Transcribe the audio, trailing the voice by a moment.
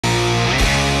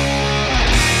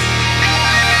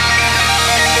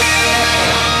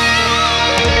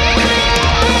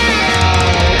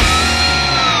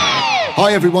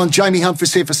Hi everyone, Jamie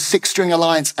Humphries here for Six String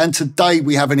Alliance, and today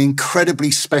we have an incredibly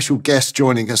special guest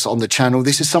joining us on the channel.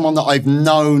 This is someone that I've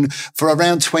known for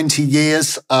around 20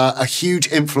 years, a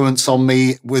huge influence on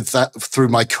me with that through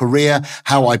my career,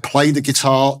 how I play the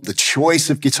guitar, the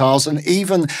choice of guitars, and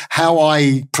even how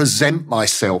I present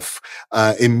myself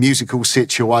in musical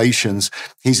situations.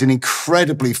 He's an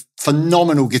incredibly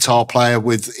phenomenal guitar player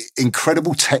with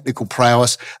incredible technical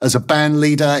prowess. As a band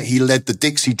leader, he led the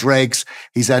Dixie Dregs.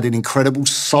 He's had an incredible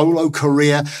solo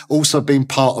career, also been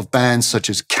part of bands such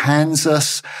as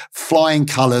Kansas, Flying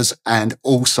Colours, and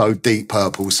also Deep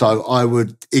Purple. So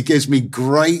it gives me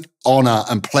great honour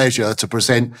and pleasure to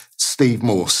present Steve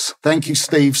Morse. Thank you,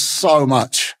 Steve, so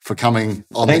much for coming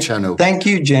on the channel. Thank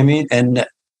you, Jimmy, and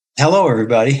hello,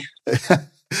 everybody.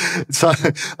 So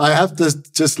I have to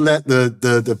just let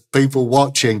the people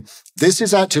watching, this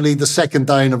is actually the second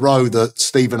day in a row that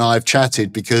Steve and I have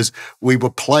chatted, because we were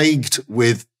plagued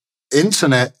with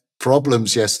internet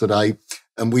problems yesterday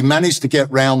and we managed to get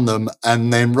round them.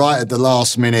 And then right at the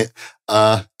last minute,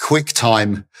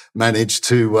 QuickTime managed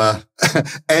to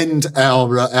end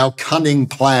our cunning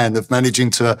plan of managing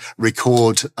to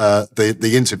record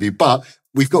the interview. But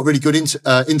we've got really good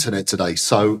internet today.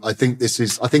 So I think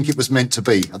it was meant to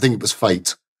be. I think it was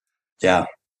fate. Yeah.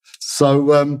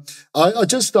 So I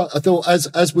thought,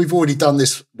 as we've already done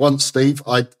this once, Steve,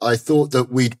 I thought that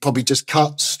we'd probably just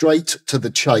cut straight to the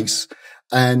chase.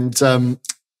 And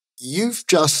you've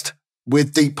just,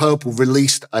 with Deep Purple,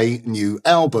 released a new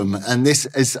album. And this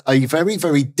is a very,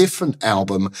 very different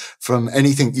album from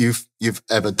anything you've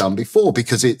ever done before,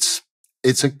 because it's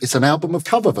an album of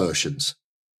cover versions.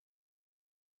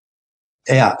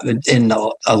 Yeah, and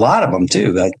a lot of them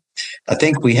too. I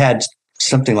think we had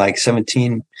something like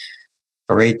 17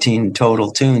 or 18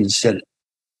 total tunes that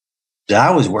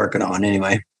I was working on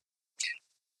anyway.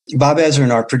 Bob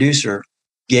Ezrin, our producer,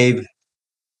 gave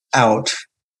out,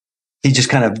 he just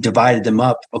kind of divided them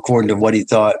up according to what he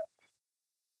thought,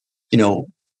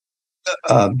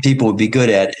 people would be good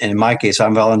at. And in my case, I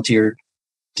volunteered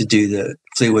to do the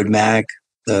Fleetwood Mac,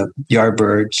 the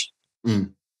Yardbirds,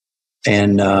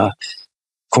 and of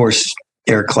course,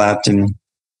 Eric Clapton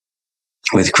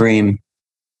with Cream,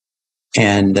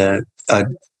 and an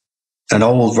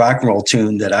old rock and roll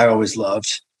tune that I always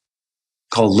loved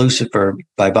called Lucifer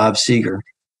by Bob Seger.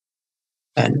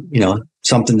 And,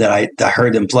 something that I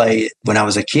heard them play when I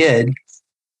was a kid,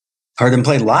 heard them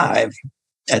play live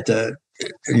at one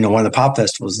of the pop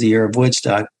festivals, the year of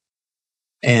Woodstock.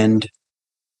 And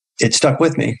it stuck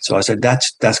with me. So I said,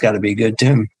 that's got to be a good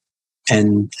tune.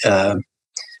 And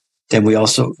then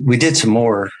we did some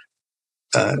more,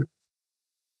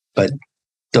 but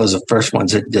those are the first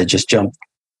ones that just jumped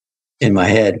in my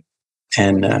head.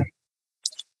 And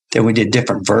then we did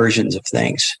different versions of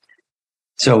things.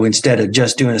 So instead of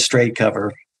just doing a straight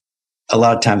cover, a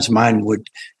lot of times mine would,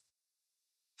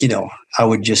 I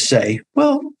would just say,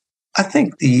 well, I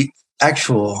think the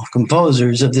actual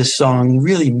composers of this song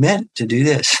really meant to do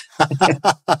this.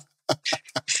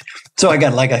 So I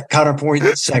got like a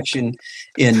counterpoint section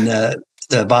in the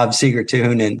Bob Seger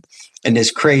tune, and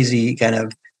this crazy kind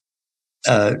of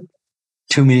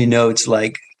too many notes,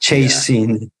 like chase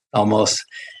scene almost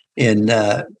in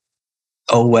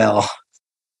Oh Well.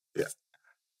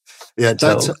 Yeah,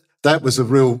 that was a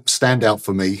real standout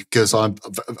for me, because I'm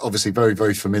obviously very,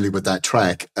 very familiar with that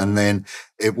track. And then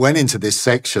it went into this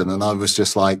section and I was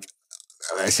just like,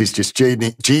 this is just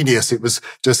genius. It was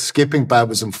just skipping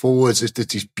backwards and forwards.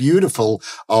 It's these beautiful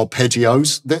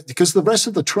arpeggios, because the rest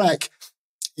of the track,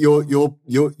 you're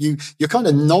kind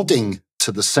of nodding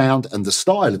to the sound and the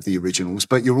style of the originals,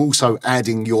 but you're also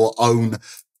adding your own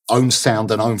sound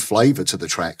and own flavor to the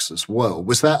tracks as well.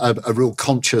 Was that a real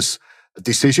conscious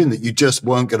decision that you just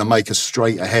weren't going to make a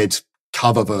straight ahead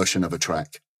cover version of a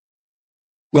track?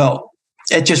 Well,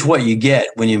 it's just what you get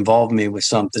when you involve me with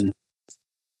something.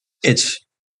 It's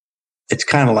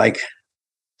kind of like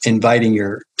inviting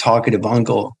your talkative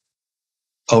uncle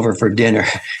over for dinner.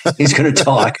 He's going to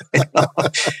talk.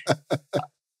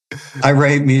 I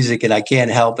write music and I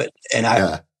can't help it. And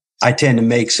I tend to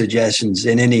make suggestions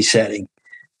in any setting.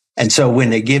 And so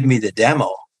when they give me the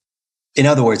demo, in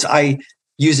other words,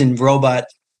 using robot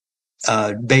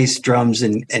bass, drums,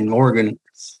 and organ,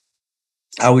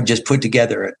 I would just put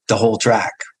together the whole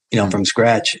track, from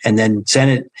scratch, and then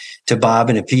send it to Bob.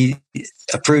 And if he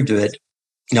approved of it,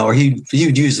 or he'd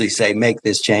usually say, make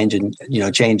this change and,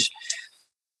 change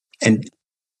and,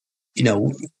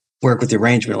 work with the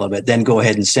arrangement a little bit, then go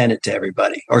ahead and send it to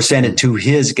everybody, or send it to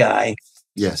his guy,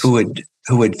 who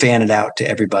would fan it out to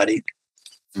everybody.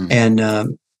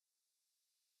 And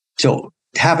so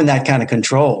having that kind of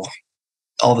control,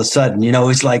 all of a sudden,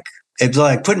 it's like was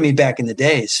like putting me back in the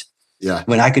days. Yeah.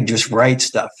 When I could just write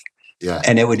stuff. Yeah.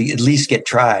 And it would at least get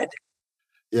tried.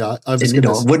 Yeah.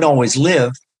 It wouldn't always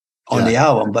live on the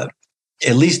album, but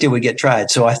at least it would get tried.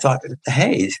 So I thought,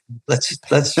 hey, let's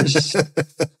just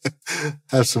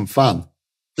have some fun.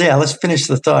 Yeah, let's finish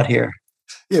the thought here.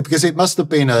 Yeah, because it must have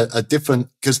been a different,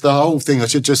 because the whole thing, I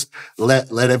should just let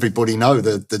everybody know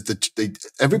that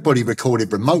everybody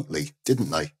recorded remotely,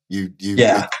 didn't they?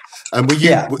 Yeah. And were you?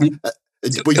 Yeah.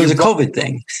 It was a COVID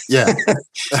thing. Yeah.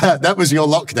 That was your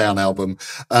lockdown album.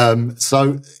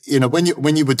 So,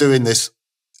 when you were doing this,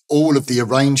 all of the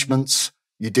arrangements,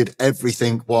 you did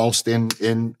everything whilst in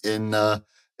lockdown.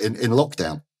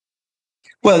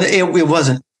 Well, it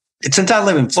wasn't, since I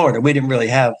live in Florida, we didn't really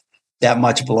have that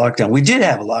much of a lockdown. We did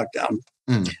have a lockdown.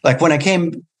 Like when I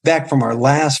came back from our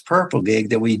last Purple gig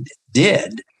that we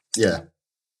did. Yeah.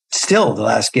 Still the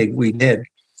last gig we did.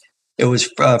 It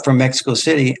was from Mexico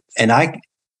City, and I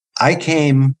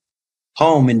came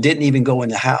home and didn't even go in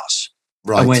the house.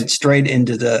 Right. I went straight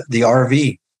into the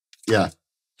RV. Yeah.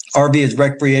 RV is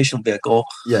recreational vehicle.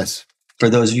 Yes. For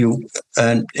those of you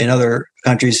in other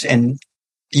countries, and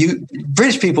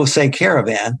British people say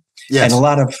caravan, yes. And a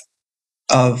lot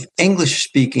of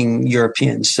English-speaking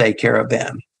Europeans say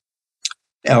caravan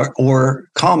or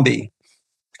combi.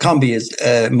 Combi is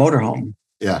a motorhome.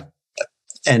 Yeah.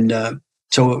 And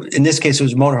so in this case, it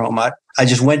was a motorhome. I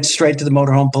just went straight to the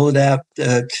motorhome, pulled it out,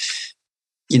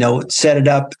 set it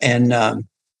up, and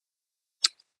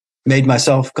made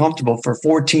myself comfortable for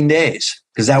 14 days.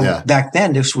 Because back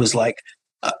then, this was like,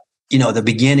 the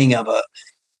beginning of a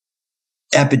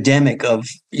epidemic of,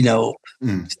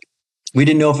 we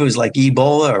didn't know if it was like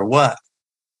Ebola or what.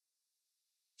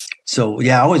 So,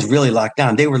 I was really locked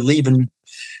down. They were leaving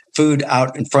food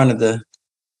out in front of the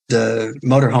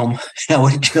motorhome. I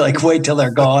would like wait till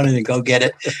they're gone and then go get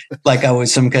it, like I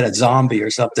was some kind of zombie or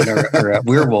something, or a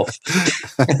werewolf.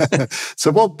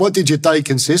 So what did your day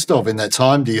consist of in that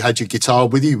time? You had your guitar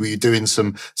with you? Were you doing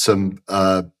some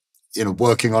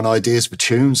working on ideas for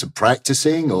tunes and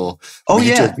practicing, or?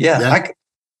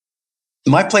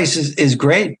 My place is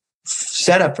great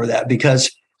set up for that,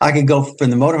 because I could go from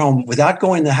the motorhome without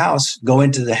going in the house, go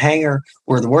into the hangar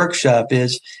where the workshop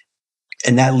is,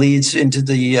 and that leads into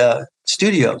the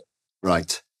studio.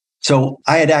 Right. So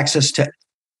I had access to,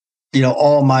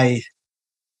 all my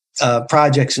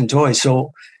projects and toys.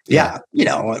 So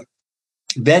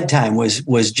bedtime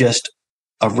was just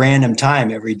a random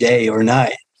time every day or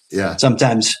night. Yeah.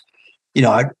 Sometimes,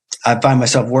 I find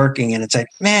myself working and it's like,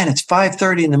 man, it's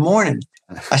 5:30 in the morning.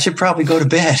 I should probably go to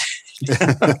bed.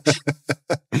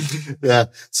 Yeah.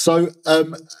 So,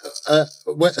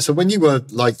 so when you were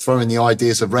like throwing the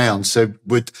ideas around, so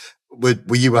were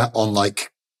you on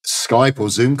like Skype or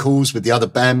Zoom calls with the other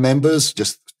band members,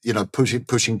 just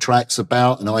pushing tracks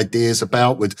about and ideas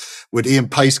about? Would Ian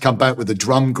Pace come back with a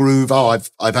drum groove? Oh,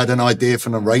 I've had an idea for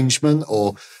an arrangement,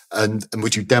 and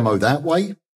would you demo that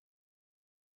way?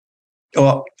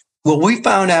 Well, we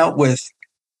found out with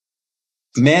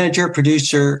manager,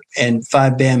 producer, and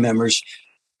 5 band members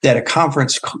that a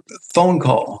conference phone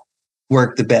call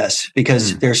worked the best,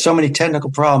 because there's so many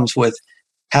technical problems with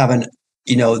having,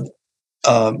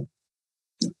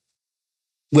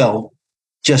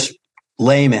 just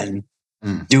laymen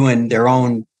doing their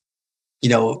own,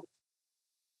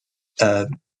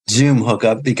 Zoom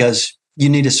hookup, because you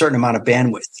need a certain amount of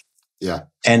bandwidth. Yeah.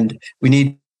 And we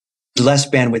need less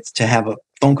bandwidth to have a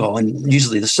phone call. And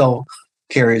usually the cell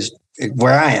carriers,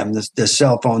 where I am, the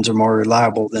cell phones are more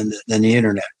reliable than the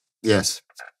internet. Yes.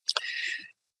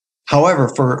 However,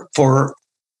 for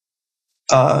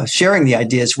sharing the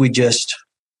ideas, we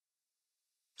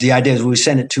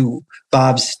send it to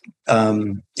Bob's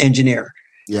engineer.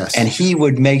 Yes. And he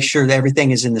would make sure that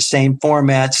everything is in the same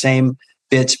format, same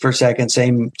bits per second,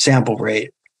 same sample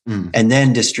rate, and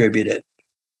then distribute it.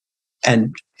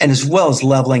 And as well as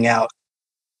leveling out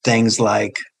things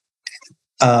like,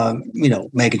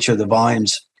 making sure the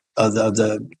volumes of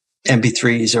the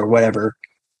MP3s or whatever,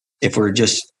 if we're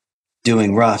just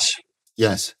doing roughs.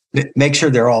 Yes. Make sure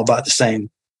they're all about the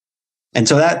same. And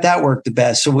so that worked the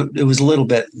best. So it was a little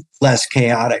bit less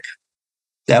chaotic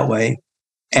that way.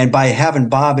 And by having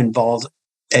Bob involved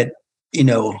at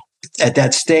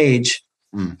that stage,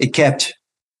 it kept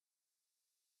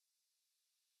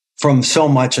from so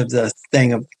much of the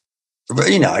thing of,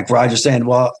 like Roger saying,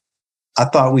 well, I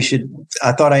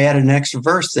thought I added an extra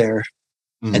verse there.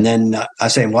 And then I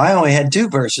say, well, I only had 2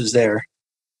 verses there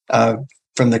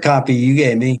from the copy you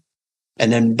gave me.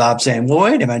 And then Bob saying, well,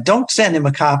 wait a minute, don't send him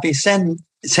a copy. Send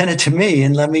it to me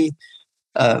and let me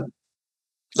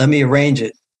arrange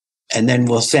it. And then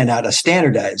we'll send out a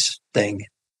standardized thing.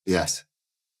 Yes.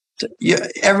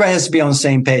 everybody has to be on the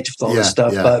same page with all this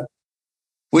stuff. But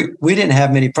we didn't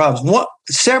have many problems.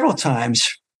 Several times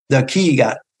the key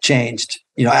got changed,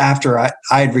 after I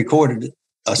had recorded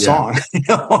a song,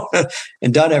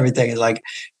 and done everything. It's like,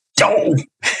 oh,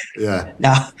 yeah.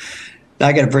 Now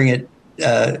I got to bring it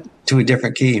to a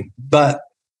different key, but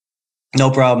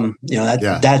no problem.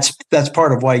 That's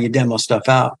part of why you demo stuff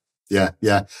out. Yeah,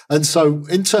 yeah. And so,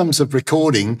 in terms of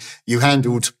recording, you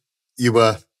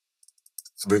were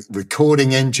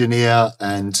recording engineer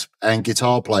and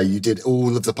guitar player. You did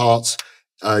all of the parts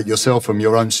yourself from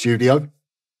your own studio.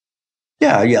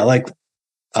 Yeah, like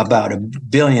about a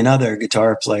billion other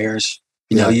guitar players.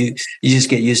 You just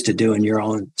get used to doing your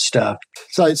own stuff.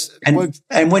 So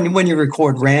and when you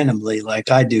record randomly, like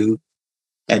I do,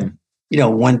 at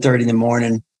 1:30 in the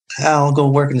morning, I'll go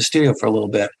work in the studio for a little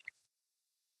bit.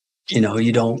 You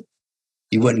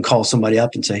wouldn't call somebody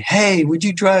up and say, "Hey, would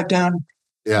you drive down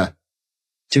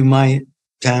to my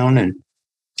town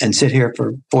and sit here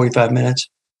for 45 minutes?"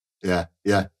 Yeah,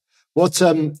 yeah.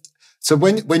 So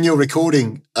when you're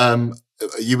recording,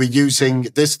 you were using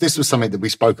this. This was something that we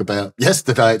spoke about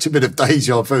yesterday. It's a bit of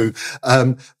deja vu,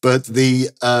 but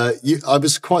I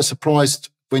was quite surprised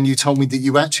when you told me that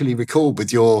you actually record with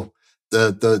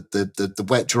the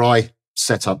wet dry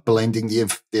setup, blending the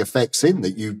effects in.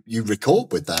 That you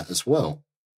record with that as well.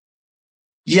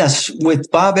 Yes, with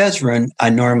Bob Ezrin,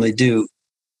 I normally do,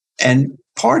 and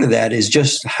part of that is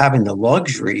just having the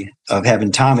luxury of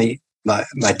having Tommy, my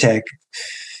tech,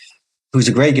 who's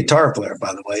a great guitar player,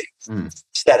 by the way,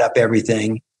 set up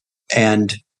everything,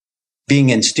 and being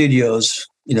in studios,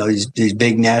 these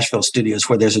big Nashville studios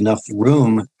where there's enough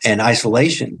room and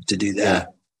isolation to do that.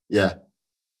 Yeah.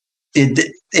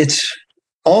 It's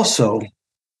also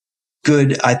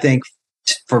good, I think,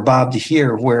 for Bob to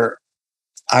hear where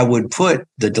I would put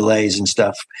the delays and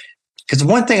stuff. Because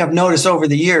one thing I've noticed over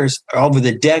the years, or over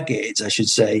the decades, I should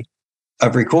say,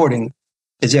 of recording,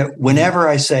 is that whenever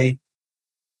I say,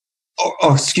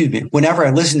 whenever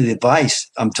I listen to the advice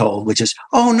I'm told, which is,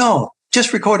 "Oh no,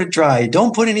 just record it dry.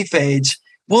 Don't put any fades.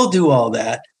 We'll do all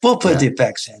that. We'll put the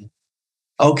effects in."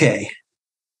 Okay.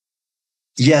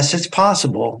 Yes, it's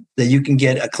possible that you can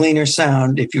get a cleaner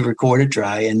sound if you record it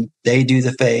dry and they do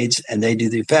the fades and they do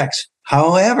the effects.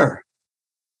 However,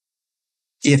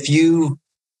 if you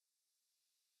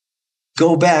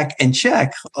go back and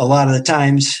check, a lot of the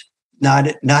times, not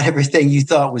everything you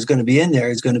thought was going to be in there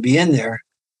is going to be in there.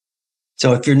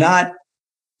 So if you're not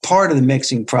part of the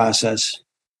mixing process,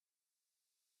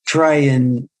 try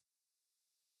and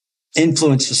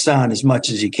influence the sound as much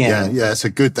as you can. Yeah,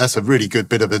 that's a really good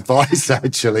bit of advice,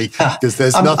 actually, because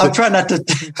there's nothing. I'm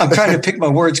trying to pick my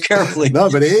words carefully. No,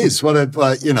 but it is and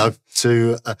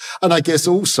I guess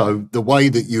also the way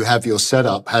that you have your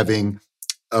setup, having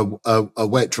a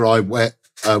wet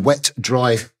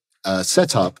dry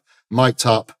setup, mic'd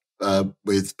up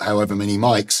with however many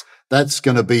mics. That's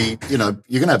going to be, you're going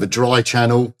to have a dry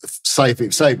channel. Say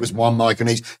it was one mic on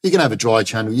each, you're going to have a dry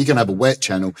channel. You're going to have a wet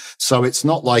channel. So it's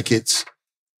not like it's,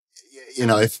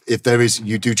 if there is,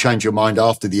 you do change your mind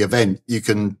after the event,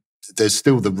 there's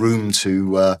still the room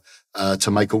to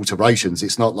make alterations.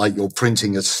 It's not like you're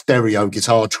printing a stereo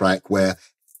guitar track where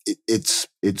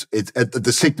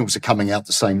the signals are coming out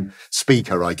the same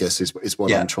speaker, I guess is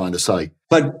what I'm trying to say.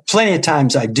 But plenty of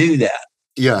times I do that.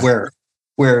 Yeah.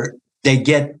 Where they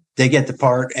get the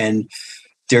part and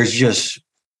there's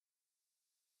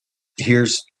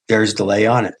delay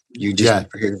on it. You just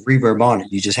hear reverb on it.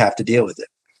 You just have to deal with it.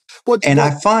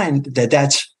 I find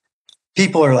that's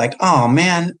people are like, "Oh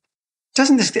man,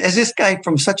 is this guy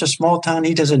from such a small town?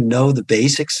 He doesn't know the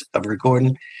basics of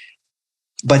recording."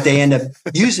 But they end up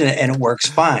using it and it works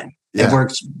fine. Yeah. It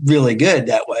works really good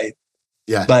that way.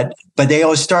 Yeah. But they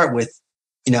always start with,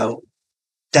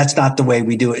 that's not the way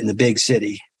we do it in the big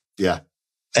city. Yeah.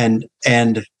 And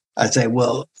I say,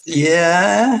 well,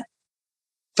 yeah,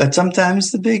 but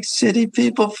sometimes the big city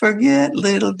people forget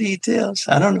little details.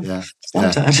 I don't know. Yeah.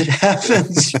 Sometimes it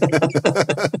happens.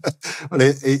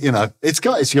 Well,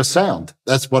 it's your sound.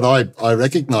 That's what I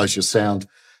recognize your sound.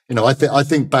 I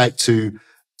think back to,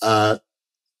 I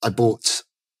bought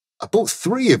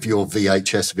 3 of your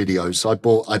VHS videos.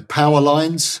 I Power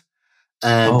Lines.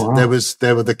 And there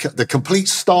were the complete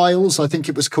styles, I think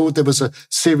it was called. There was a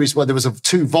series where there was a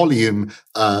 2-volume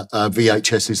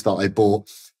VHSs that I bought.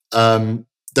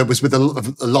 That was with a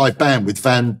live band with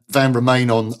Van Remain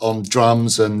on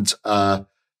drums and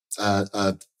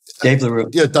Dave LaRue.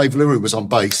 Yeah, Dave LaRue was on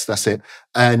bass. That's it.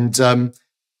 And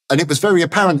it was very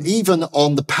apparent even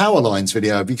on the Power Lines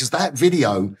video, because that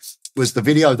video was the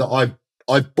video that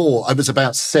I bought. I was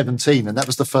about 17, and that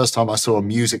was the first time I saw a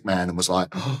Music Man and was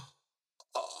like,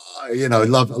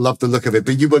 love the look of it.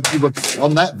 But you were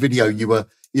on that video, you were,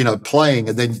 playing,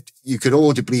 and then you could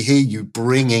audibly hear you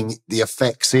bringing the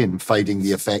effects in, fading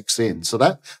the effects in. So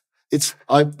that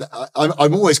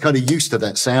I'm always kind of used to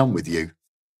that sound with you.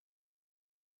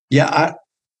 Yeah,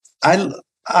 I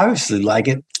obviously like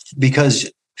it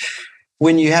because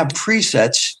when you have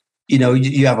presets,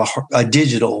 you have a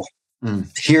digital.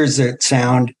 Here's the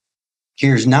sound,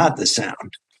 here's not the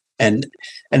sound, and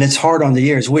it's hard on the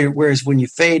ears. Whereas when you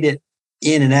fade it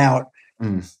in and out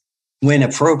when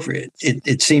appropriate,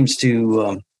 it seems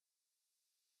to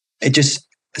it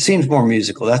seems more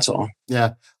musical. That's all.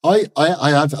 Yeah, I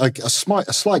have a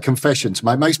slight confession to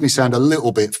make. It makes me sound a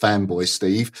little bit fanboy,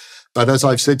 Steve. But as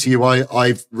I've said to you,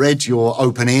 I've read your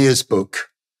Open Ears book.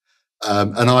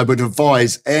 And I would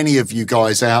advise any of you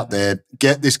guys out there,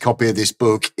 get this copy of this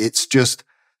book. It's just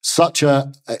such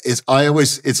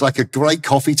it's like a great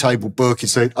coffee table book.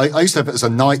 I used to have it as a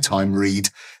nighttime read,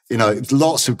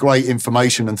 lots of great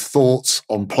information and thoughts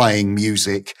on playing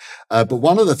music. But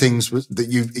one of the things that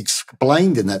you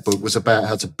explained in that book was about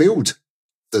how to build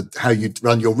how you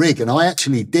run your rig. And I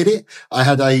actually did it. I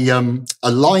had a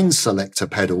line selector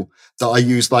pedal that I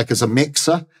used like as a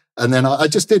mixer. And then I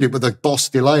just did it with a Boss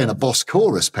delay and a Boss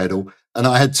chorus pedal. And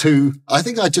I had I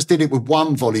think I just did it with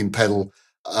one volume pedal.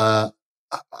 I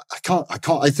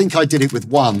think I did it with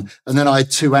one. And then I had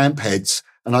 2 amp heads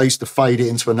and I used to fade it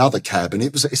into another cab. And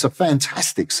it's a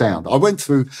fantastic sound. I went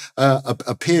through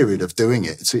a period of doing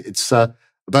it.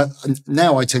 But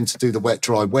now I tend to do the wet,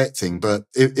 dry, wet thing. But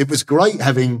it was great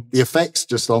having the effects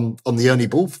just on the Ernie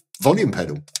Ball volume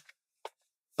pedal.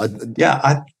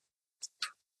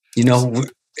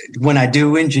 When I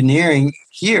do engineering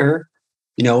here,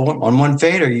 on one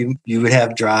fader, you would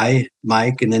have dry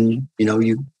mic, and then,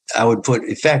 I would put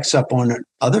effects up on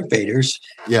other faders.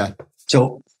 Yeah.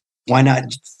 So why not,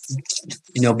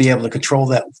 be able to control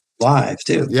that live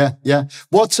too? Yeah. Yeah.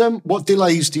 What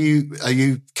delays are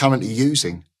you currently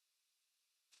using?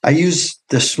 I use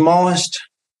the smallest,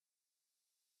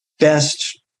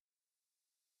 best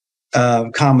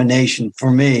combination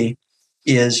for me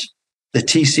is the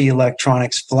TC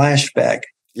Electronics flashback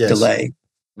delay.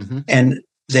 Mm-hmm. And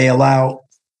they allow,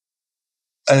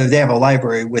 they have a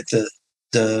library with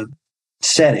the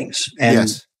settings.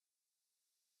 And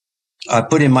I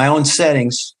put in my own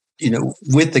settings,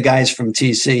 with the guys from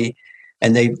TC,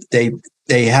 and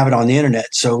they have it on the internet.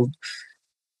 So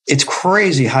it's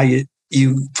crazy how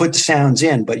you put the sounds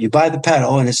in, but you buy the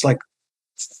pedal, and it's like,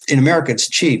 in America, it's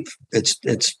cheap. It's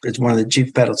one of the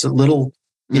cheap pedals, a little,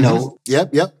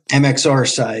 Yep. MXR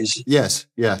size. Yes.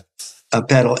 Yeah. A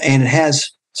pedal. And it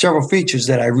has several features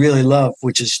that I really love,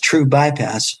 which is true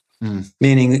bypass,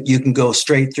 meaning you can go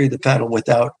straight through the pedal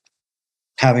without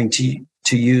having to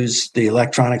use the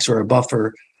electronics or a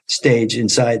buffer stage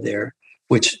inside there,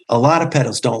 which a lot of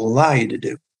pedals don't allow you to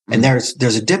do. And there's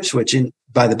a dip switch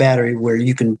by the battery where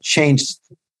you can change,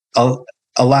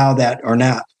 allow that or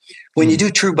not. When you do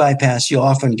true bypass, you'll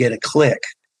often get a click.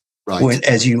 Right.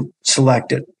 As you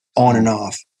select it on and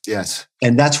off. Yes.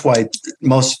 And that's why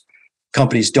most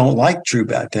companies don't like true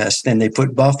bypass. Then they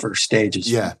put buffer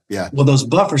stages. Yeah. Yeah. Well, those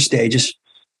buffer stages,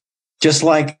 just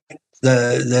like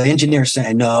the engineer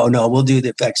saying, no, we'll do the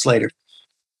effects later.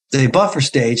 The buffer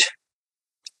stage,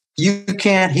 you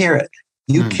can't hear it.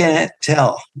 You can't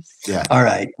tell. Yeah. All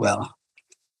right. Well,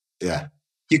 yeah.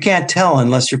 You can't tell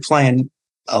unless you're playing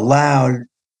a loud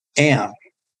amp.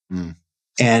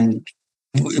 And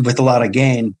with a lot of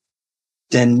gain,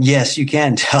 then yes, you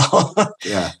can tell.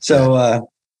 Yeah. So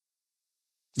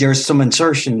there's some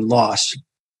insertion loss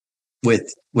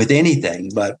with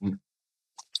anything, but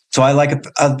so I like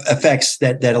effects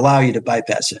that allow you to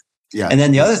bypass it. Yeah. And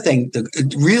then the other thing, the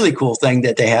really cool thing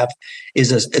that they have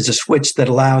is a switch that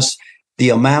allows the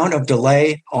amount of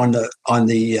delay on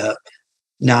the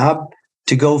knob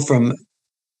to go from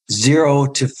 0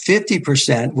 to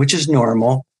 50%, which is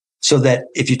normal. So that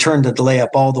if you turn the delay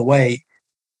up all the way,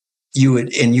 you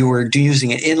were using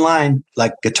it inline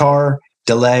like guitar,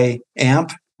 delay,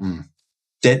 amp,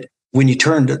 that when you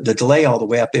turned the delay all the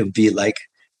way up, it would be like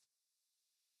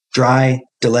dry,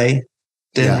 delay,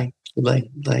 delay,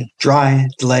 delay, delay, dry,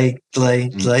 delay, delay,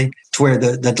 delay, to where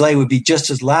the delay would be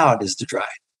just as loud as the dry.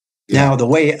 Yeah. Now, the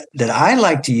way that I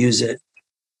like to use it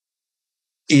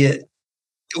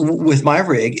with my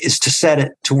rig is to set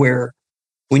it to where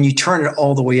when you turn it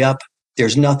all the way up,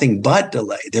 there's nothing but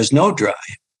delay. There's no dry.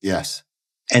 Yes.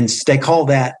 And they call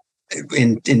that,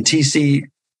 in TC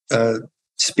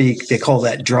speak, they call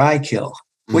that dry kill,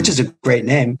 which is a great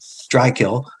name, dry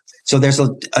kill. So there's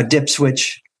a dip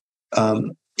switch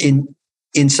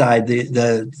inside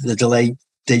the delay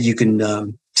that you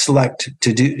can select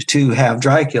to have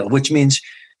dry kill, which means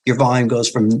your volume goes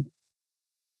from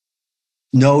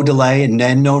no delay and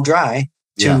then no dry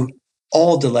to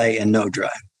all delay and no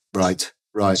dry. Right,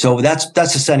 right. So that's the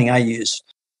setting I use.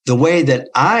 The way that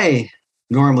I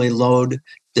normally load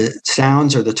the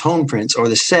sounds or the tone prints or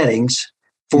the settings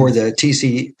for the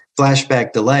TC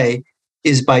flashback delay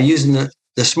is by using the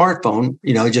smartphone.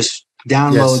 Just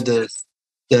download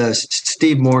the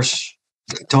Steve Morse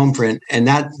tone print, and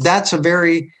that's a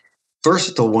very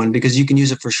versatile one because you can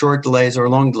use it for short delays or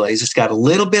long delays. It's got a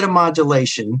little bit of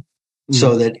modulation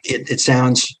so that it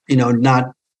sounds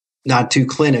not too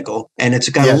clinical, and it's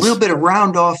got a little bit of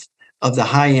round off of the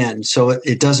high end, so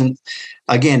it doesn't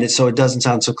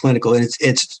sound so clinical. And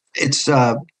it's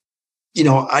I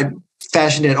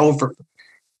fashioned it over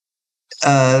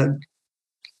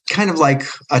kind of like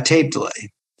a tape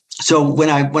delay. So when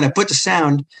I put the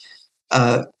sound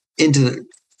into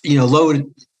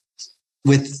load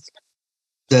with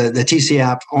the TC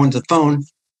app onto the phone,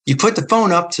 you put the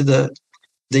phone up to the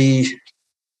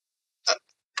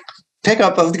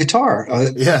pickup of the guitar.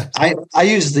 I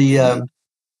use the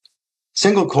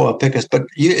single coil pickups, but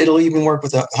it'll even work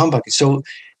with a humbucker. So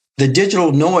the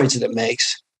digital noise that it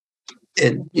makes,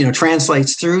 it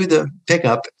translates through the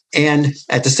pickup, and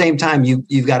at the same time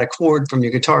you've got a cord from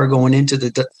your guitar going into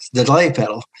the delay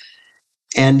pedal,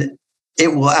 and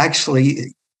it will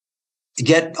actually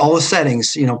get all the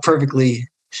settings perfectly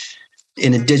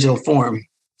in a digital form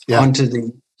onto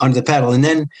the pedal. And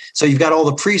then so you've got all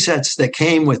the presets that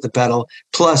came with the pedal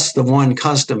plus the one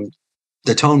custom,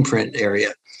 the tone print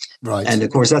area. Right. And of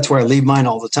course that's where I leave mine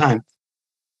all the time.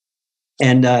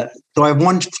 And so I have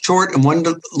one short and one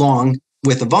long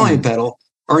with the volume pedal,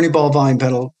 Ernie Ball volume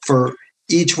pedal for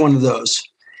each one of those.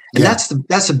 And that's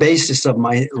the basis of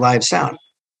my live sound.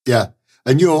 Yeah.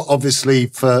 And you're obviously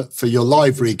for your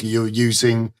live rig, you're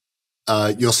using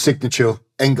your signature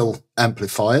Engl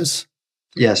amplifiers.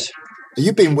 Yes.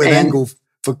 You've been with Engl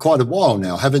for quite a while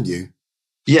now, haven't you?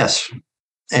 Yes.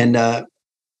 And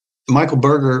Michael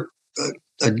Berger,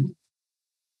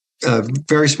 a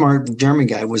very smart German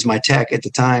guy, was my tech at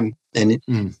the time. And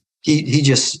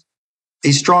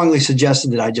he strongly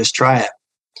suggested that I just try it.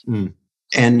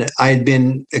 And I had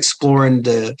been exploring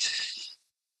the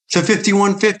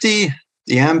 5150,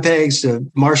 the Ampegs, the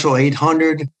Marshall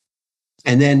 800,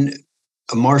 and then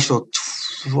a Marshall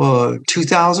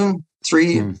 2000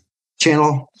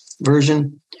 3-channel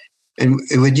version. And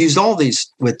it would use all these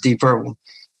with Deep Purple.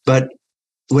 But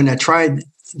when I tried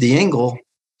the Engl,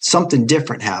 something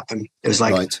different happened. It was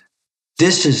like,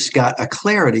 this has got a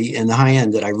clarity in the high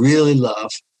end that I really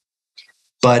love.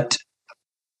 But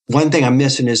one thing I'm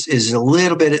missing is a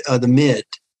little bit of the mid,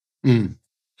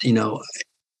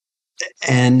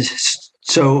 And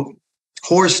so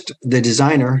Horst, the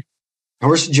designer,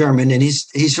 Horst German, and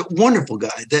he's a wonderful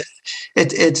guy.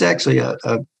 It's actually a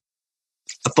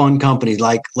fun company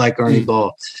like Ernie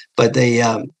Ball, but they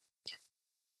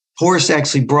Horst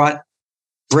actually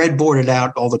breadboarded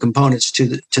out all the components to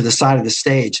the side of the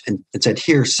stage and said,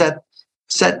 "Here, set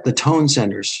the tone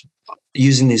centers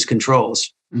using these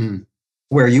controls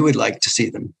where you would like to see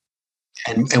them."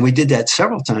 And we did that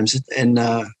several times, and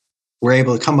we're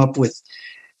able to come up with,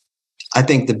 I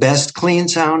think, the best clean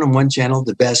sound on one channel,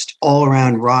 the best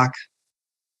all-around rock,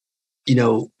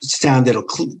 sound that'll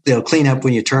clean up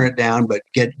when you turn it down, but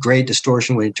get great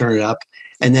distortion when you turn it up.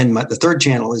 And then the third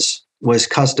channel was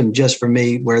custom just for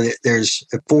me, where there's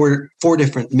four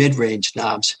different mid-range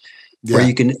knobs where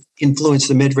you can influence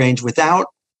the mid-range without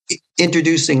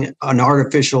introducing an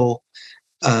artificial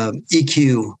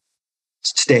EQ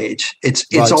stage. It's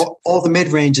all the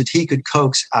mid-range that he could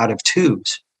coax out of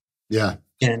tubes. Yeah.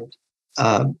 And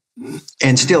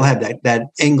still have that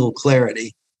Engl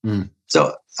clarity.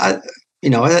 So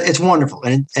it's wonderful,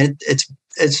 and it's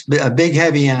a big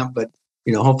heavy amp, but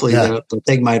hopefully they'll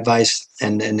take my advice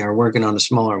and they're working on a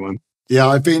smaller one.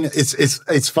 Yeah,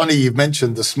 it's funny you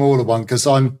mentioned the smaller one because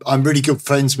I'm really good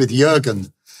friends with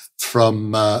Jürgen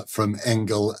from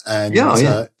Engl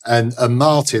and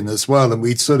Martin as well, and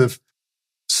we'd sort of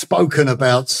spoken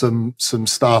about some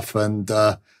stuff, and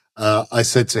I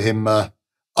said to him,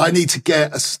 I need to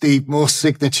get a Steve Morse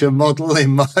signature model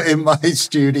in my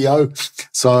studio.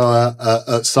 So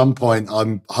at some point,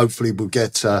 hopefully we'll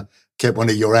get one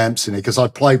of your amps in it because I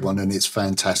played one and it's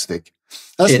fantastic.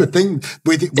 That's the thing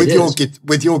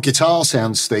with your guitar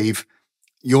sound, Steve.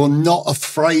 You're not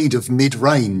afraid of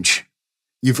mid-range.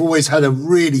 You've always had a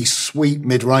really sweet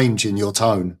mid-range in your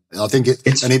tone. I think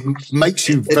it makes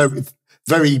you very,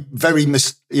 very, very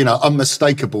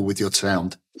unmistakable with your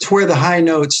sound. It's where the high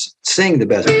notes sing the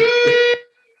best.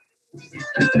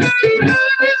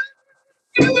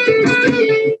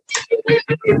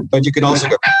 But you can also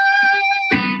go.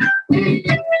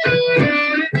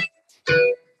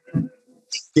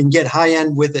 You can get high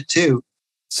end with it too.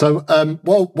 So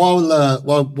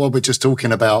while we're just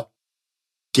talking about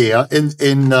gear,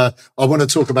 I want to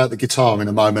talk about the guitar in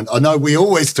a moment. I know we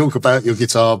always talk about your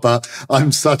guitar, but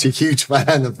I'm such a huge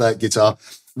fan of that guitar.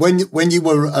 When you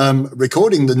were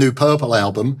recording the new Purple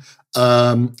album,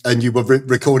 and you were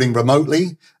recording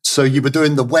remotely, so you were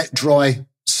doing the wet dry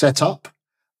setup.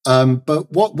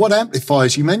 But what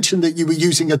amplifiers? You mentioned that you were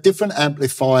using a different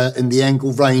amplifier in the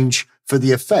Engl range for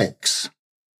the effects.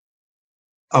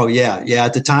 Oh yeah.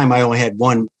 At the time, I only had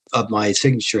one of my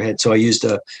signature heads, so I used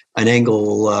an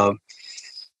Engl,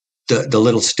 the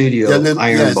little studio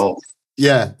iron bolt.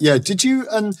 Yeah. Did you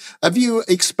have you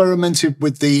experimented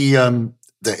with the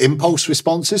impulse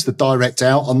responses, the direct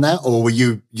out on that, or were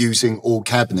you using all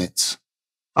cabinets?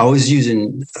 I was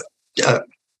using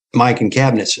mic and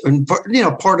cabinets, and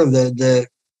part of the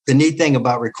neat thing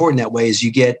about recording that way is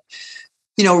you get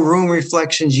room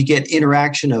reflections, you get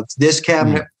interaction of this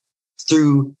cabinet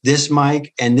through this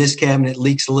mic, and this cabinet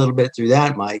leaks a little bit through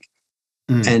that mic.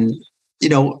 And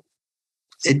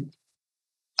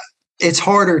it's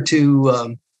harder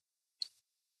to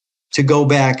go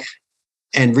back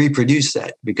and reproduce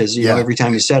that, because every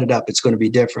time you set it up, it's going to be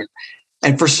different.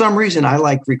 And for some reason, I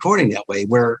like recording that way,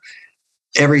 where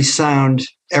every song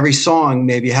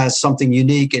maybe has something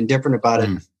unique and different about it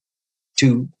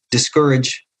to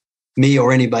discourage me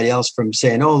or anybody else from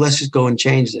saying, "Oh, let's just go and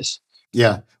change this."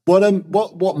 Yeah. What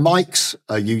mics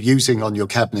are you using on your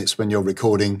cabinets when you're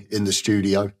recording in the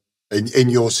studio, in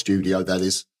your studio, that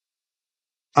is?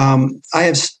 I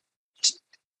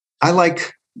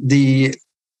like the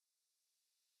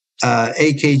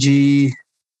AKG,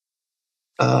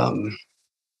 the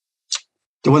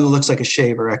one that looks like a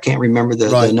shaver. I can't remember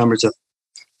the numbers of.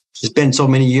 It's been so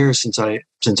many years since I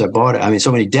bought it. I mean,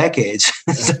 so many decades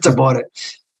since I bought it.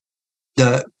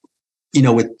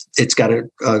 It's got a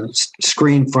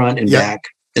screen front and back.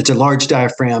 It's a large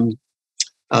diaphragm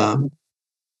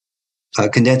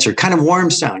condenser, kind of warm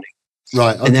sounding.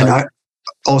 Right. Okay. And then I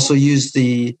also use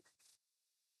the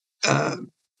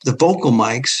vocal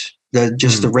mics,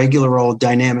 the regular old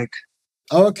dynamic.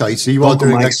 Oh, okay. So you are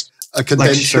doing a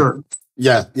condenser. Like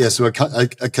yeah. So a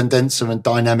condenser and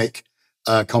dynamic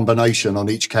combination on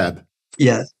each cab.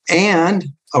 Yeah, and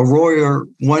a Royer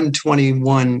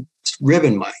 121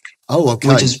 ribbon mic. Oh,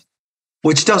 okay.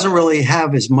 Which doesn't really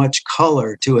have as much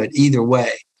color to it either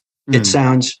way. It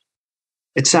sounds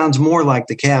more like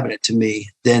the cabinet to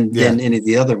me than any of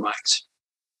the other mics.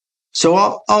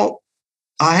 So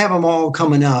I have them all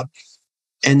coming up,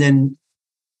 and then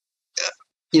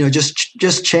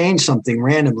just change something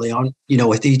randomly on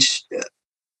with each.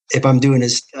 If I'm doing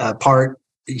this part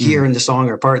here in the song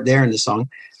or part there in the song,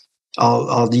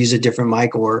 I'll use a different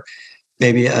mic or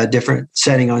maybe a different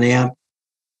setting on the amp.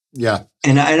 Yeah.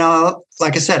 And I'll,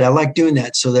 like I said, I like doing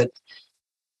that so that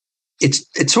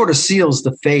it sort of seals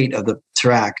the fate of the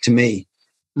track to me.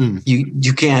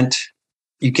 You can't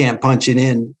punch it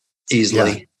in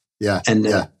easily. Yeah. And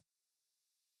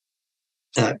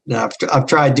I've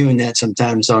tried doing that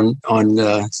sometimes on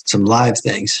some live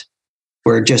things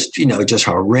where just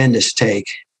horrendous take.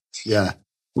 Yeah.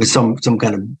 With some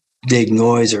kind of big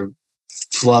noise or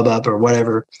flub up or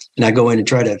whatever, and I go in and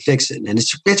try to fix it, and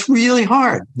it's really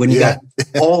hard when you got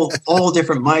all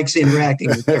different mics interacting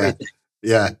with everything.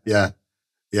 Yeah.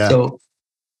 So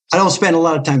I don't spend a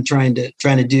lot of time trying to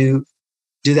do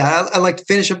that. I like to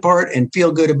finish a part and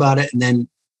feel good about it, and then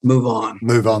move on.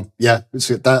 Yeah,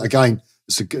 that again.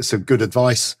 It's a good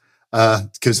advice,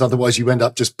 because otherwise you end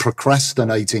up just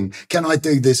procrastinating. Can I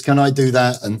do this? Can I do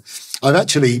that? And I've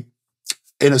actually,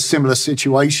 in a similar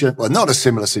situation, well, not a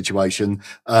similar situation.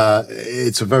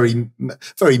 It's a very,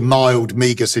 very mild,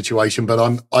 meager situation, but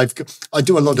I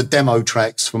do a lot of demo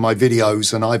tracks for my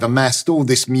videos, and I've amassed all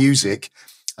this music.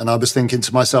 And I was thinking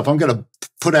to myself, I'm going to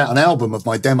put out an album of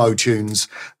my demo tunes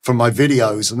from my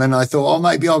videos. And then I thought,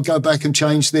 maybe I'll go back and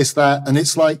change this, that. And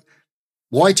it's like,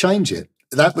 why change it?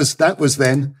 That was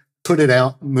then. Put it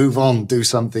out, move on, do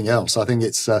something else. I think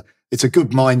it's a good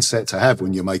mindset to have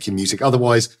when you're making music.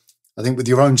 Otherwise, I think with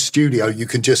your own studio, you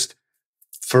can just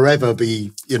forever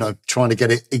be, trying to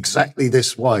get it exactly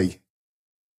this way.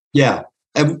 Yeah.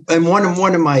 And one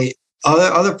of my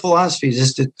other philosophies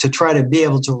is to try to be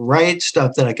able to write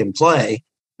stuff that I can play.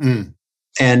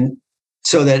 And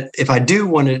so that if I do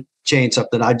want to change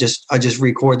something, I just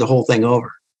record the whole thing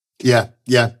over. Yeah.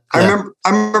 I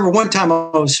remember one time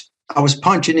I was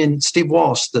punching in Steve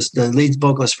Morse, the lead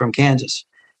vocalist from Kansas.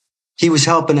 He was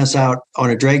helping us out on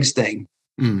a Dregs thing.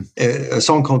 A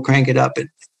song called "Crank It Up,"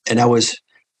 and I was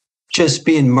just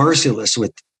being merciless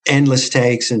with endless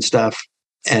takes and stuff,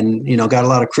 and got a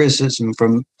lot of criticism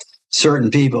from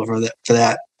certain people for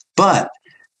that, but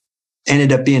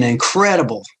ended up being an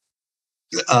incredible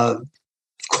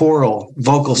choral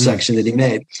vocal section that he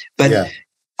made. But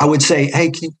I would say, hey,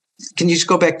 can you just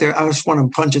go back there? I just want to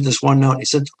punch at this one note. He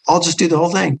said, I'll just do the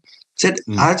whole thing. He said,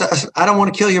 I don't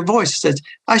want to kill your voice. He said,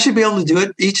 I should be able to do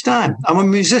it each time. I'm a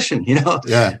musician,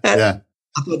 Yeah.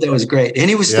 I thought that was great. And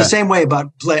he was the same way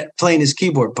about playing his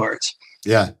keyboard parts.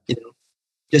 Yeah.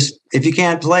 Just if you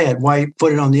can't play it, why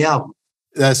put it on the album?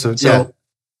 That's that's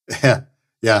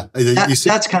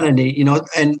kind of neat,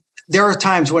 and there are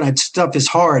times when stuff is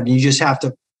hard and you just have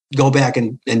to go back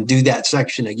and do that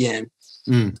section again.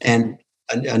 And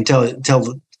until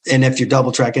and if you're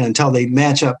double tracking, until they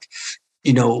match up,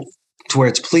 to where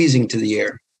it's pleasing to the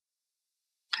ear.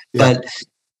 But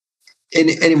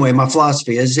anyway, my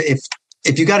philosophy is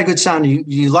if you got a good sound and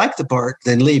you like the part,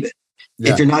 then leave it.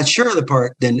 If you're not sure of the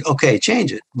part, then okay,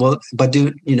 change it. Well, but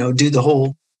do the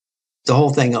whole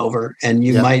thing over, and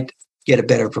you might get a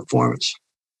better performance.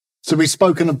 So we've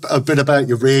spoken a bit about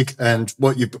your rig and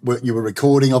what you were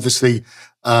recording. Obviously,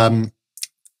 the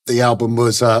album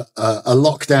was a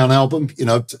lockdown album,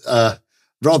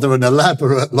 rather an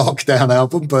elaborate lockdown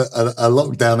album, but a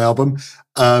lockdown album.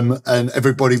 And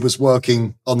everybody was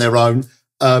working on their own.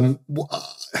 I'm,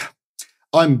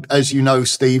 as you know,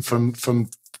 Steve, from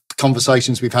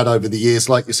conversations we've had over the years,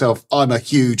 like yourself, I'm a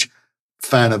huge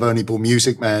fan of Ernie Ball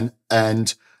Music Man,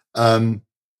 and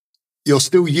you're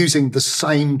still using the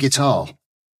same guitar.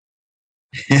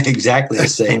 Exactly the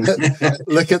same.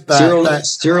 Look at that.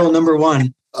 Serial number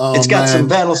 1. Oh, it's got some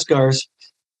battle scars.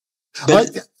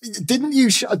 Didn't you?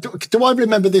 Do I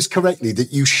remember this correctly?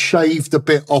 That you shaved a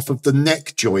bit off of the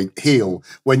neck joint heel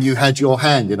when you had your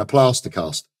hand in a plaster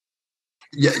cast?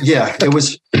 Yeah. It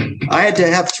was. I had to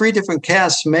have 3 different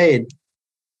casts made.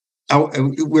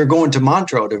 We were going to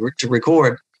Montreux to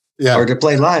record, or to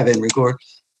play live and record,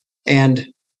 and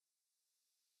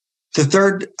the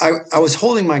third, I was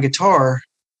holding my guitar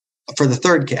for the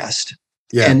third cast.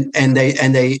 Yeah. And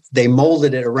they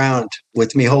molded it around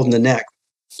with me holding the neck.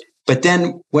 But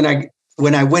then when I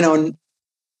went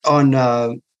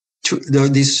on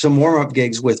these some warm-up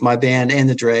gigs with my band and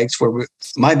the Dregs, where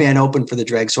my band opened for the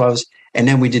Dregs, and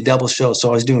then we did double shows. So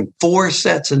I was doing 4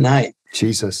 sets a night.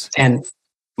 Jesus. And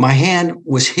my hand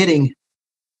was hitting,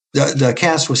 the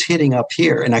cast was hitting up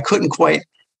here, and I couldn't quite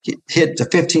hit the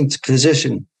 15th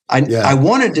position. I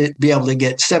wanted to be able to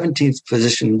get 17th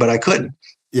position, but I couldn't.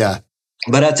 Yeah.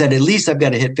 But I said, at least I've got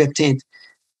to hit 15th.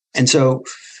 And so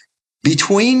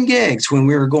between gigs, when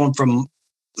we were going from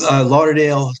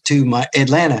Lauderdale to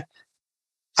Atlanta,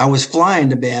 I was flying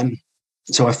the band.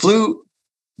 So I flew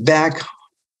back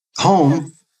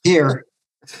home here.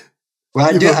 Well,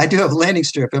 I do have a landing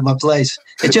strip at my place.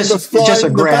 It's just a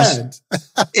grass.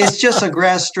 It's just a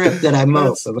grass strip that I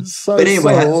mow. But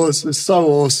anyway, it's so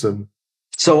awesome.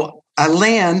 So I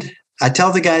land. I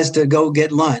tell the guys to go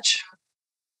get lunch,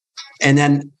 and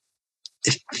then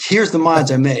here's the mods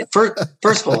I made.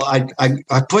 First of all,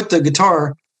 I put the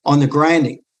guitar on the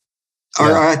grinding,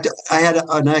 or I had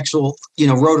an actual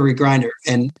rotary grinder,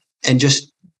 and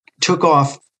just took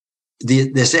off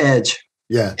this edge.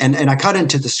 Yeah. And I cut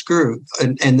into the screw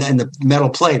and the metal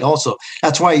plate also.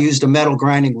 That's why I used a metal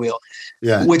grinding wheel,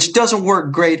 which doesn't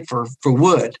work great for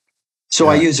wood. So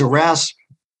I use a rasp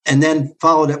and then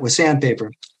followed it with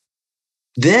sandpaper.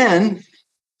 Then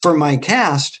for my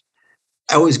cast,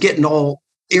 I was getting all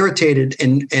irritated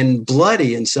and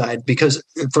bloody inside because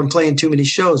from playing too many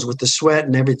shows with the sweat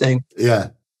and everything. Yeah.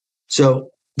 So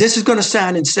this is going to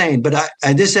sound insane, but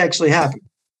this actually happened.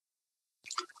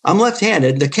 I'm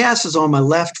left-handed. The cast is on my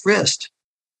left wrist.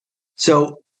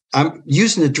 So I'm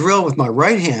using the drill with my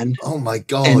right hand. Oh, my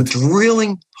God. And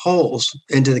drilling holes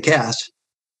into the cast,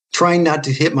 trying not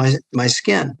to hit my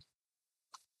skin.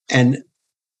 And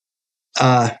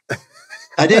I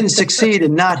didn't succeed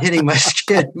in not hitting my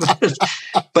skin,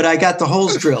 but I got the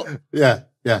holes drilled. Yeah,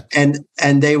 yeah. And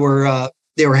they were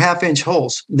 1/2-inch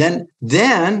holes.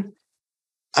 Then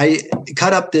I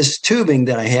cut up this tubing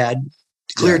that I had,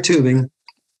 clear tubing,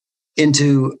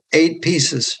 into 8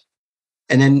 pieces,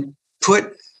 and then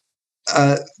put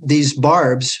these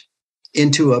barbs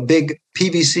into a big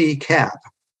PVC cap,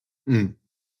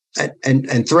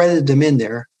 and threaded them in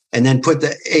there, and then put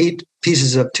the 8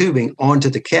 pieces of tubing onto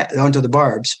the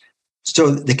barbs.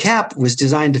 So the cap was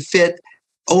designed to fit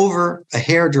over a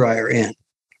hairdryer end.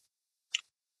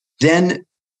 Then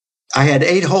I had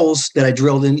 8 holes that I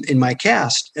drilled in my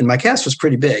cast, and my cast was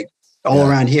pretty big, all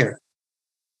around here.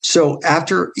 So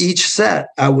after each set,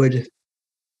 I would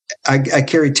I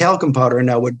carried talcum powder,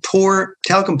 and I would pour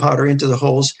talcum powder into the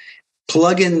holes,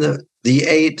 plug in the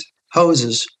 8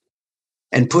 hoses,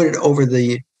 and put it over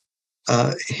the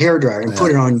hair dryer and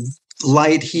put it on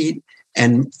light heat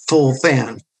and full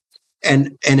fan,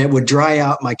 and it would dry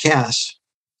out my cast.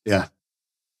 Yeah.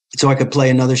 So I could play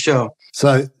another show.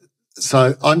 So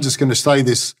I'm just going to say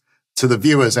this to the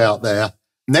viewers out there.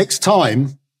 Next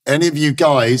time any of you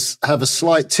guys have a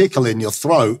slight tickle in your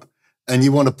throat and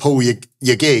you want to pull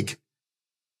your gig,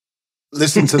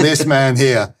 listen to this man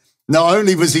here. Not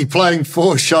only was he playing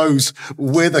 4 shows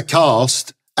with a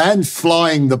cast and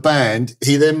flying the band,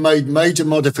 he then made major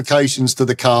modifications to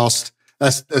the cast.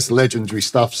 That's legendary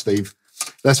stuff, Steve.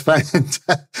 That's fantastic.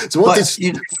 So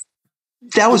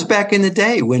that was back in the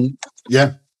day when,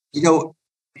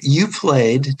 you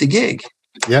played the gig.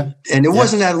 Yeah. And it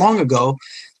wasn't that long ago.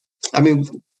 I mean,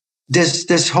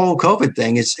 this whole COVID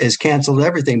thing has canceled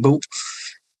everything. But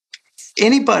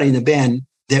anybody in the band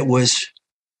that was,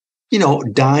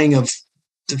 dying of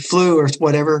the flu or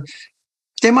whatever,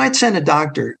 they might send a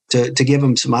doctor to give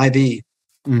them some IV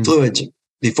fluids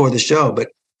before the show. But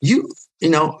if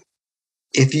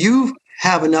you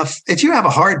have a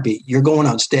heartbeat, you're going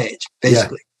on stage,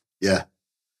 basically. Yeah.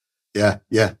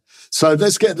 So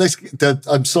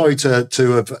I'm sorry to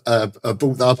have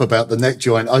brought that up about the neck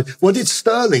joint. What did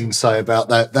Sterling say about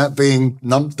that being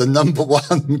the number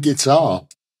 1 guitar?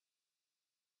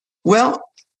 Well,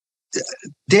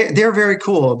 they're very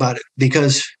cool about it,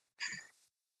 because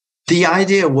the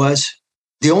idea was,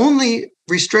 the only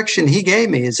restriction he gave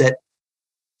me is that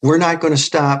we're not going to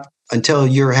stop until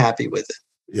you're happy with it.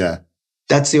 Yeah.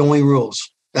 That's the only rules.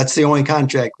 That's the only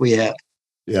contract we have.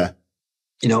 Yeah.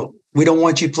 We don't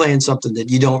want you playing something that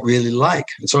you don't really like.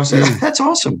 And so I said, that's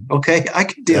awesome. Okay, I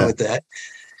can deal with that.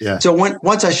 Yeah. So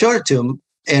once I showed it to him,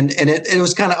 and it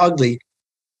was kind of ugly,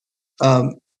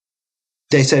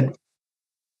 they said,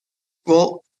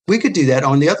 well, we could do that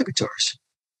on the other guitars.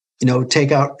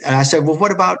 Take out. And I said, well,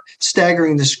 what about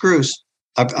staggering the screws?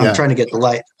 I'm trying to get the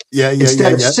light.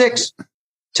 Instead of 6,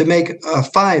 to make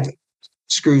 5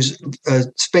 screws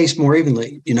spaced more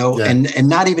evenly, and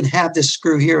not even have this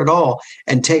screw here at all,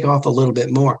 and take off a little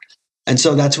bit more. And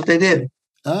so that's what they did.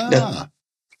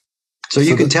 So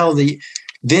you can tell the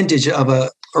vintage of a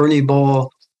Ernie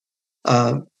Ball,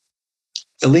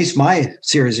 at least my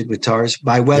series of guitars,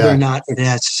 by whether or not it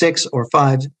has 6 or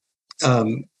 5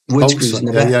 wood screws in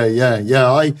the back.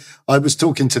 Yeah. I was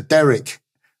talking to Derek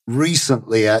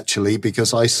recently, actually,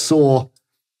 because I saw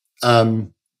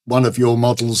one of your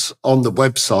models on the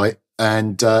website,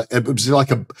 and it was like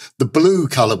the blue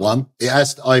color one. It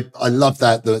has, I love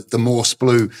that, the Morse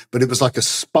blue, but it was like a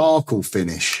sparkle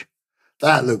finish.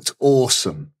 That looked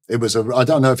awesome. It was I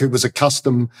don't know if it was a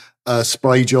custom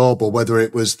spray job or whether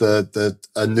it was a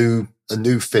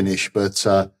new finish, but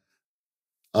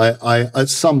I at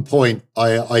some point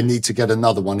I need to get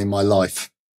another one in my life.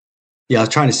 Yeah, I was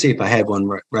trying to see if I had one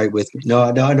right with me. No,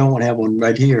 I don't want to have one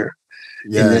right here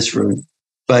in this room.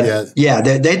 But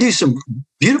they do some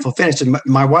beautiful finishes.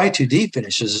 My Y2D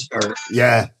finishes are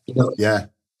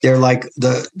they're like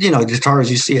the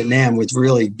guitars you see at NAMM, with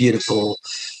really beautiful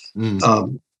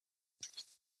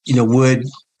wood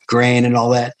grain and all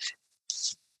that.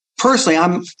 Personally,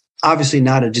 I'm obviously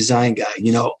not a design guy.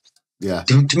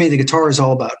 To me, the guitar is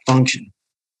all about function.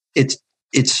 It's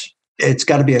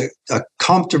got to be a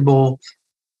comfortable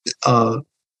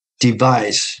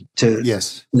device to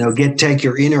take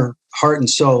your inner heart and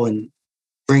soul and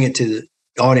bring it to the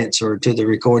audience or to the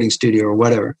recording studio or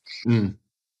whatever.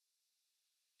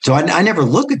 So I never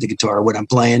look at the guitar when I'm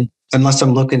playing, unless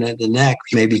I'm looking at the neck,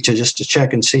 maybe to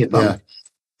check and see if I'm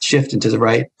shifting to the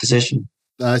right position.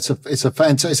 It's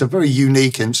a very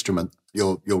unique instrument,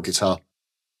 your guitar.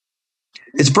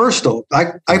 It's versatile.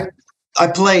 I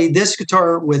play this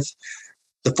guitar with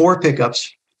the 4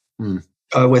 pickups,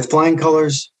 with Flying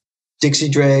Colors, Dixie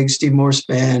Dregs, Steve Morse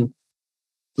Band,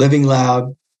 Living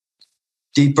Loud,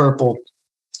 Deep Purple.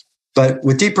 But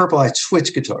with Deep Purple, I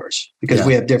switch guitars because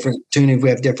we have different tuning, we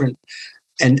have different,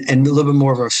 and a little bit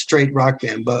more of a straight rock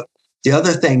band. But the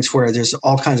other things where there's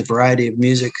all kinds of variety of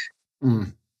music,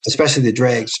 especially the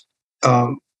Dregs,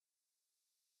 I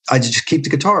just keep the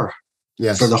guitar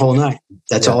for the whole night.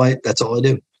 That's all I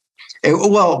do. And,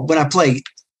 well, when I play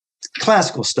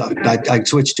classical stuff, I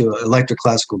switch to an electric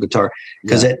classical guitar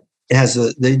because it has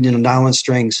the nylon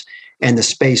strings and the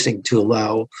spacing to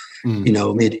allow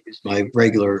me to use my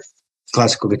regular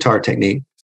classical guitar technique.